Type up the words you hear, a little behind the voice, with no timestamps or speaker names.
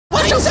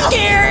yourself!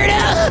 Scared!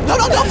 No,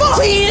 don't fall!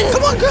 Please!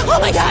 Come on, girl! Oh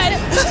my God!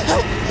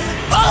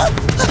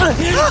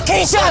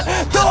 Keisha,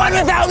 go on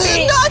without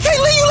me! No, I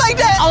can't leave you like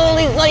that! I'll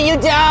only let you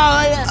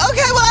down!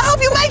 Okay, well, I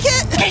hope you make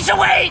it! Keisha,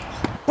 wait!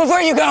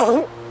 Before you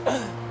go,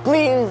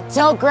 please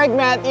tell Craig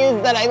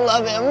Matthews that I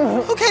love him.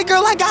 Okay,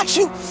 girl, I got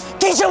you.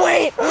 Keisha,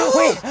 wait!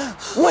 Wait!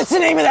 What's the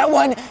name of that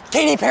one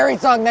Katy Perry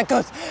song that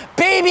goes,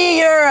 Baby,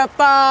 you're a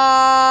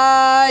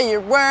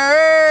firework?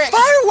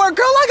 Firework,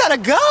 girl, I gotta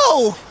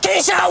go!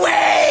 Keisha,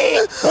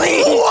 wait!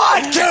 Please!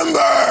 What,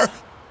 Kimber?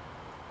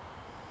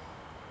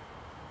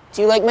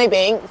 Do you like my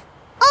bangs?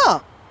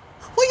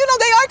 Well, you know,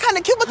 they are kind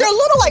of cute, but they're a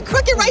little, like,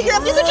 crooked right here.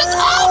 If you could just,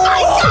 oh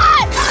my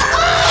God!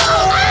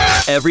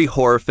 Oh! Every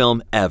horror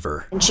film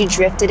ever. And she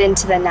drifted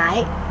into the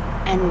night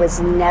and was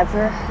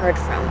never heard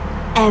from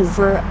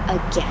ever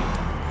again.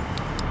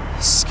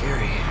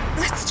 Scary.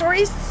 That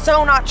story's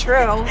so not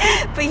true.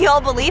 But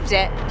y'all believed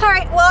it. All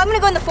right, well, I'm gonna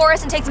go in the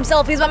forest and take some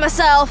selfies by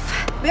myself.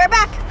 Be right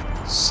back.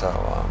 So,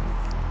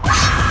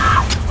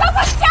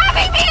 Someone's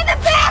stabbing me in the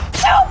back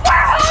super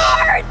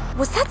hard!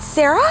 Was that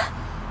Sarah?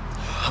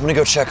 I'm gonna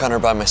go check on her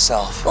by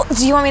myself. Well,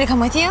 do you want me to come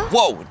with you?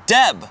 Whoa,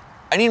 Deb!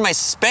 I need my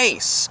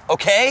space,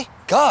 okay?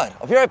 God,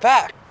 I'll be right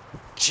back.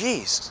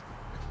 Jeez.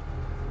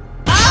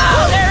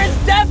 Oh, there is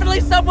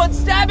definitely someone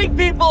stabbing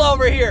people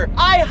over here.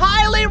 I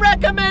highly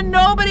recommend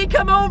nobody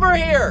come over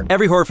here.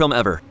 Every horror film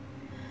ever.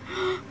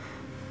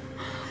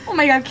 Oh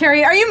my God,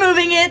 Carrie, are you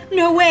moving it?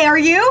 No way, are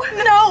you?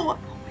 No. Oh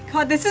my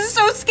God, this is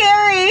so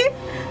scary.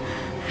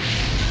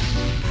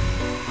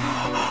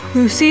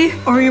 Lucy,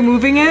 are you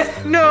moving it?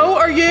 No,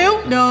 are you?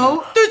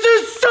 No. This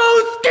is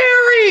so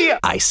scary.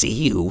 I see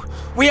you.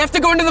 We have to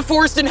go into the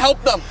forest and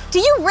help them. Do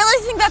you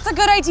really think that's a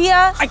good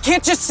idea? I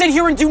can't just sit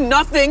here and do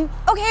nothing.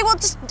 Okay, well,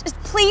 just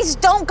please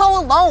don't go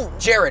alone.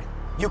 Jared,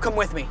 you come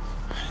with me.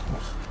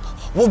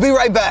 We'll be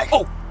right back.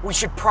 Oh, we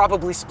should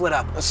probably split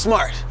up.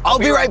 Smart. I'll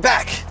be right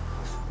back.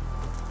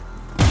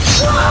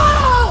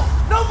 Whoa!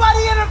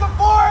 Nobody enter the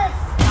forest!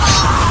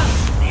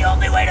 The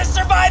only way to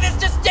survive is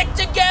to stick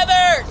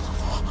together!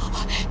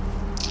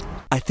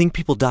 I think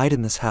people died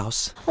in this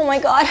house. Oh my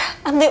God,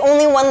 I'm the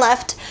only one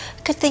left.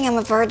 Good thing I'm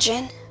a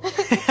virgin. Wait,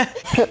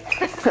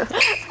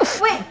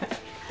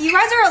 you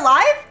guys are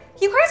alive?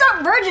 You guys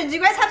aren't virgins.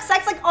 You guys have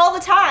sex like all the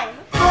time.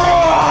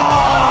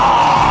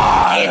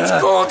 It's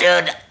cool,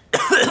 dude.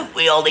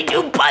 We only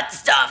do butt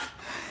stuff.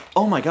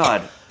 Oh my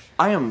God,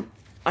 I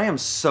am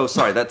so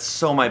sorry. That's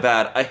so my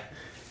bad.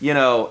 You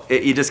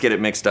just get it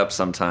mixed up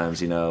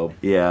sometimes, you know.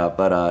 Yeah,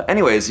 but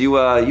anyways, you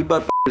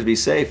butt f***ers be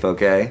safe,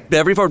 okay?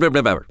 Every horror film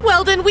ever.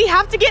 Weldon, we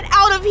have to get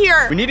out of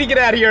here. We need to get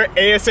out of here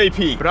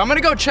ASAP, but I'm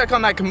gonna go check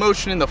on that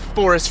commotion in the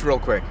forest real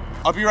quick.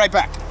 I'll be right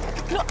back.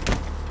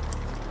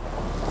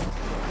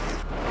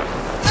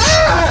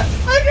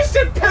 I just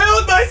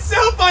impaled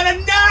myself on a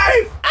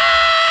knife!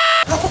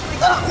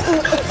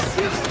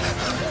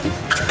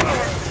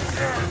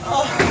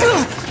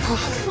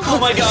 Oh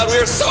my God, we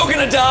are so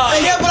gonna die!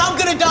 Yeah, but I'm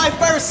gonna die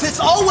first. It's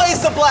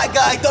always the black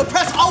guy. The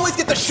oppressed always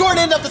get the short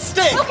end of the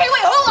stick. Okay,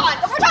 wait, hold on.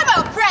 If we're talking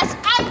about oppressed,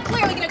 I'm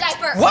clearly gonna die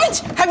first. What?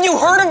 Have you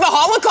heard of the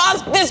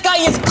Holocaust? This guy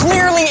is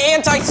clearly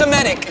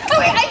anti-Semitic.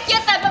 Okay, I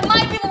get that, but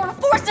my people were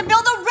forced to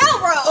build a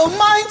railroad. Oh,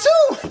 mine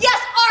too!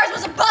 Yes, ours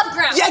was above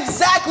ground. Yeah,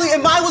 exactly,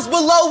 and mine was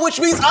below, which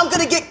means I'm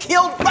gonna get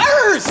killed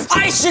first!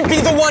 I should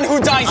be the one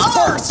who dies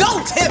first.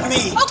 Don't tip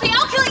me! Okay,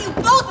 I'll kill you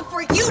both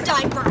before you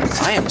die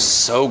first. I am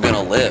so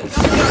gonna live.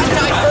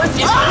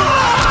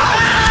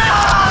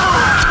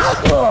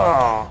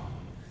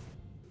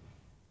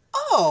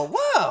 Oh,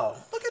 wow,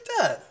 look at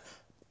that.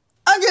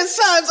 I guess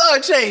times are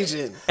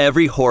changing.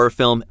 Every horror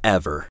film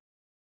ever.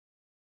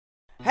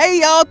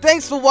 Hey y'all,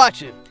 thanks for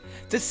watching.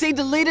 To see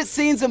deleted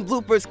scenes and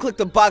bloopers, click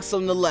the box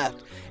on the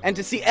left. And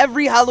to see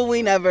every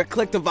Halloween ever,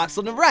 click the box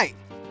on the right.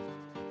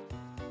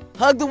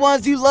 Hug the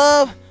ones you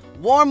love,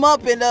 warm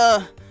up, and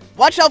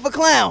watch out for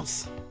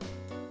clowns.